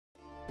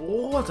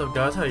What's up,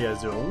 guys? How you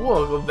guys doing?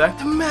 Welcome back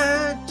to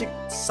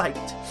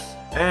Magicite.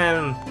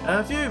 And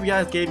a few of you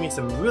guys gave me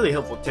some really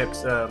helpful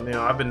tips.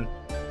 I've been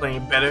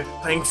playing better,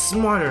 playing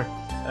smarter.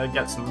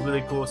 Got some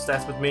really cool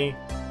stats with me.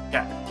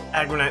 Got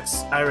Ironite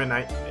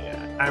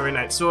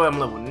sword. I'm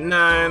level 9.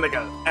 I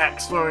got an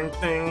axe throwing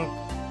thing.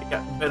 I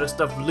got better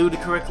stuff looted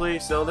correctly.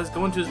 So let's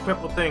go into this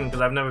purple thing because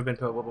I've never been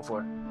purple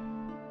before.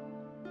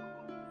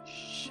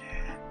 Shit.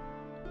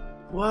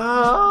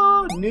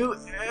 Whoa! New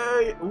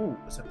area. Ooh,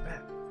 what's a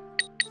map?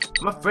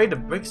 I'm afraid to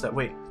break stuff.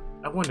 Wait,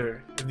 I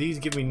wonder if these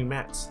give me new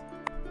mats.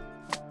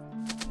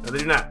 No, they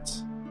do not.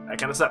 That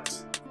kind of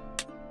sucks.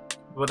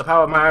 With the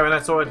power of my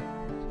Ironite sword.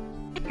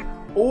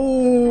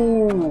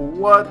 Ooh,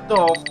 what the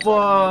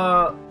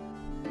fuck?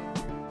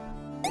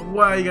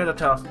 Why you guys are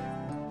tough?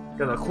 You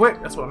guys are quick.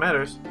 That's what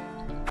matters.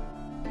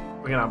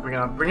 Bring it on, bring it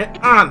on, bring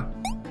it on!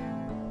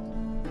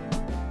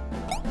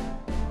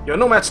 You're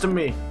no match to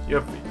me.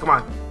 Come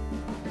on.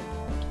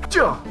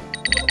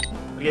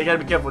 Okay, you gotta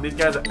be careful. These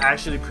guys are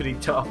actually pretty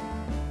tough.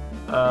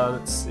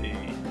 Let's see.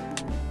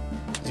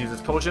 Let's use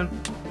this potion.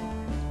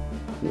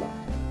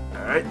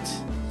 Alright.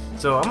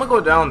 So I'm gonna go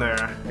down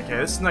there. Okay,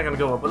 this is not gonna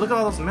go up, but look at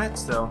all those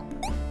mats though.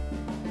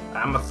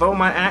 I'm gonna throw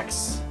my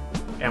axe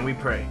and we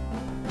pray.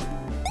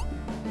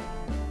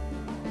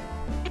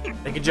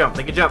 They can jump,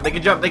 they can jump, they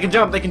can jump, they can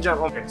jump, they can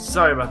jump. Okay,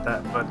 sorry about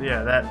that, but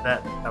yeah,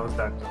 that was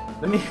done.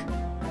 Let me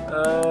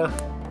oh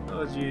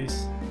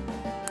jeez.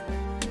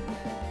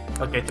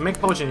 Okay, to make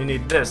potion you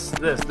need this.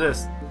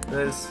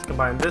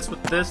 Combine this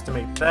with this to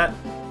make that.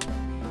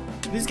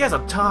 These guys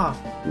are tough.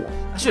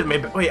 I should have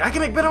made. Wait, I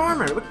can make better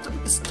armor.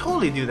 Let's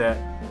totally do that.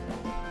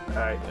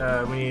 Alright,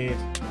 we need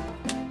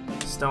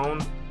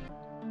stone.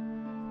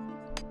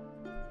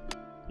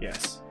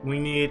 Yes, we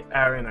need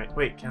Ironite.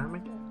 Wait, can I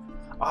make it?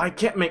 Oh, I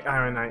can't make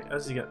Ironite.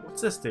 What's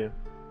this do?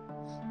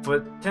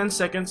 For 10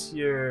 seconds,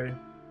 your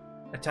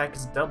attack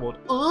is doubled.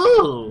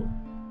 Ooh!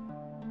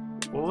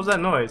 What was that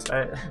noise?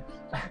 I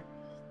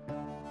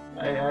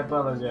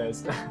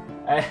apologize.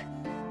 Alright,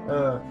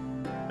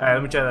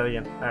 let me try that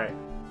again. Alright.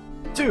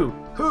 2,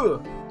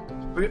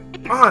 bring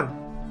it on!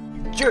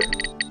 Jerk!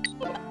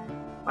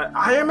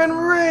 Iron Man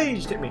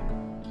rage! Hit me.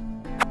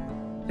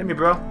 Hit me,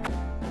 bro.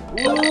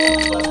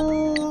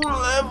 Ooh,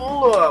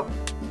 level up!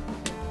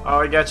 Oh,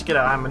 I gotta check it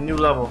out. I'm a new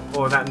level.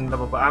 Or not new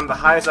level, but I'm the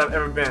highest I've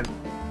ever been.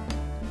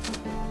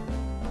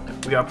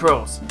 We are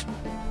pros.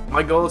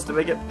 My goal is to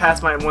make it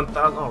past my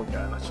 1,000. Oh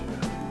god, not you.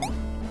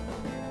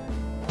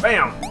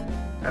 Bam!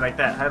 I like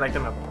that. I like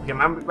them. Okay,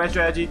 my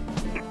strategy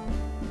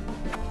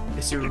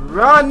is to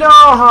run. No!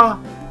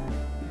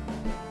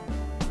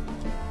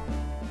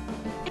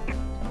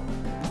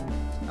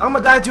 I'm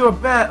gonna die to a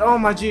bat. Oh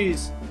my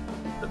jeez.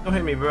 Don't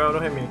hit me, bro.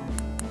 Don't hit me.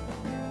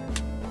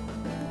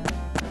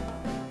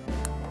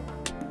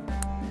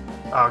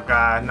 Oh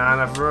god, not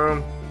enough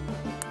room.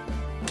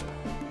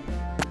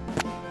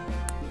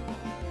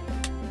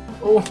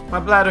 Oh, my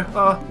bladder.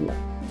 Oh.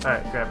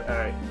 Alright, grab it.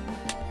 Alright.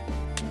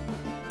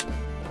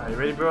 You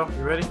ready, bro?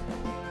 You ready?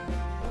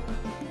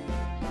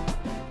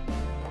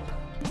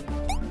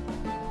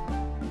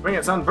 Bring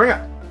it, son. Bring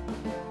it!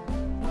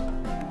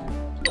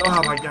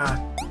 Oh my god.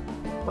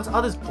 What's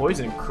all this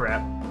poison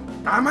crap?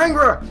 I'm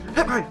angry!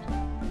 Hit me!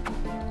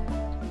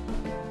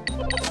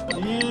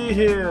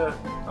 Yeah!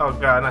 Oh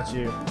god, not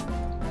you.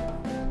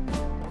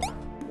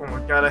 Oh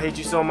my god, I hate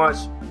you so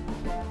much.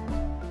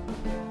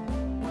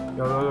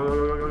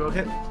 Go,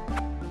 hit.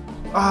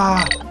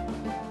 Ah!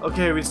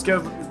 Okay, we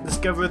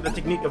discovered the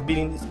technique of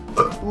beating these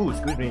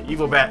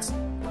evil bats.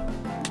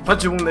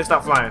 Punch them when they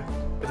stop flying.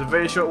 It's a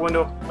very short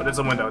window, but it's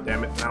a window,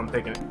 damn it. Now I'm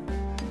taking it.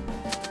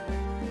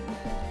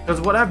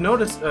 Because what I've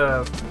noticed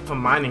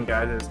from mining,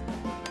 guys, is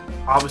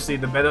obviously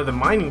the better the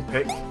mining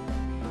pick,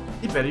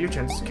 the better your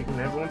chances of kicking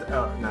everyone's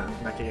not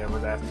kicking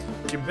everyone's ass,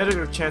 but your better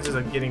your chances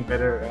of getting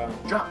better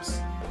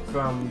drops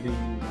from the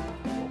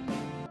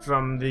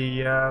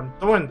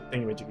thorn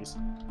thingamajiggies.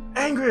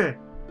 Angry!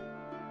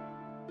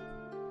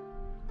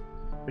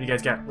 What do you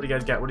guys got? What do you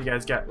guys got? What do you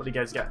guys got? What do you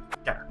guys got?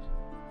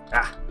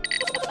 Ah.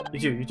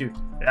 You too.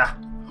 Yeah.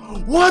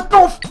 What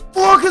the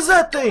fuck is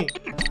that thing?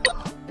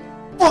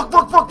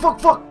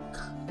 Fuck.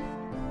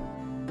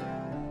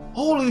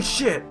 Holy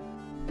shit.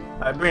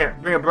 Alright, bring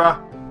it, brah.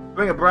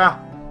 Bring it, brah.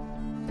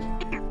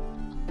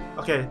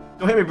 Okay,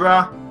 don't hit me,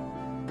 brah.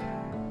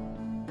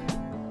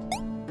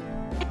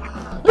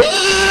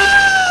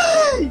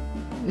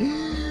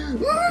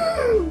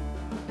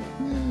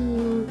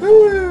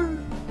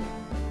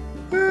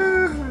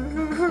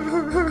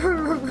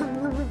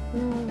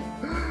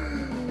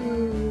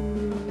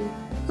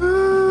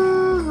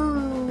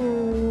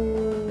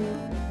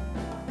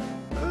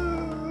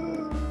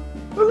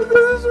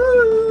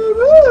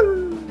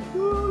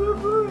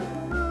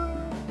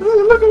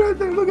 Look at that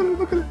thing, look at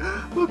it.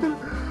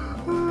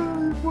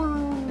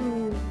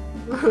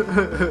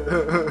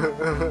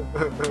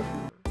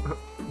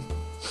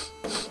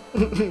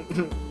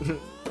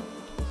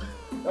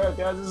 Alright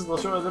guys, this is the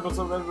shortest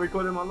episode I've ever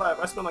recorded in my life.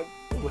 I spent like,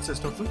 what's this,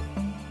 Tofu?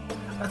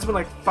 I spent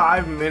like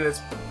 5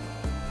 minutes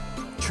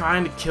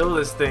trying to kill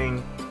this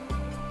thing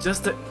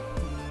just to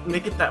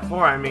make it that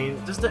far. I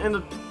mean, just to end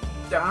up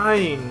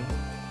dying.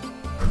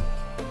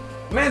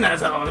 Man,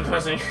 that's all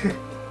depressing.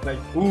 Like,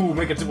 ooh,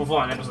 make it super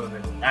fun episode.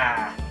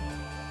 Ah.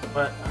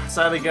 But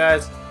sadly,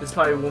 guys, this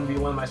probably won't be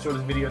one of my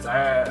shortest videos.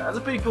 That's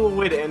a pretty cool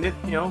way to end it.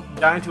 You know,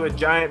 dying to a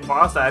giant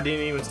boss that I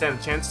didn't even stand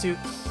a chance to.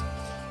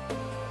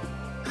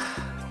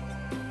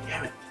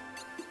 Damn it.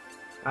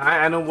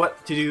 I know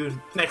what to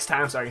do next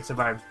time so I can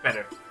survive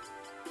better.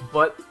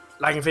 But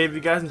like and favorite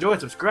if you guys enjoyed,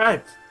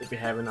 subscribe if you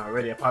haven't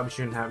already. I probably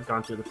shouldn't have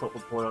gone through the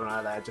purple portal and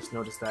all that. I just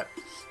noticed that.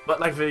 But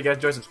like and favorite if you guys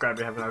enjoyed, subscribe if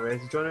you haven't already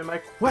to join in my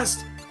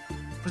quest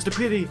for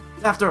stupidity,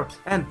 laughter,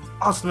 and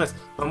awesomeness.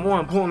 But more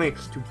importantly,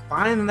 to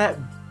find that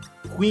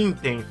queen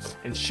thing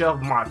and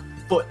shove my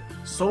foot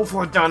so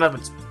far down up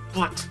its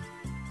butt.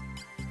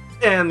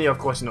 And of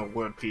course,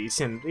 world peace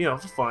and for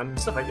fun and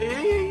stuff like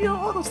that.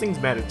 All those things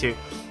matter too.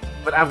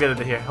 But I'm getting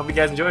it here. Hope you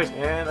guys enjoyed,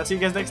 and I'll see you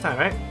guys next time,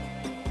 right?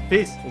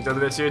 Peace. Enjoy the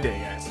rest of your day,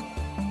 guys.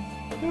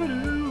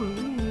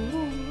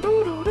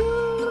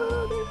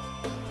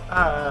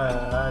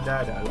 Da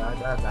da da da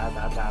da da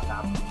da da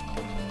da.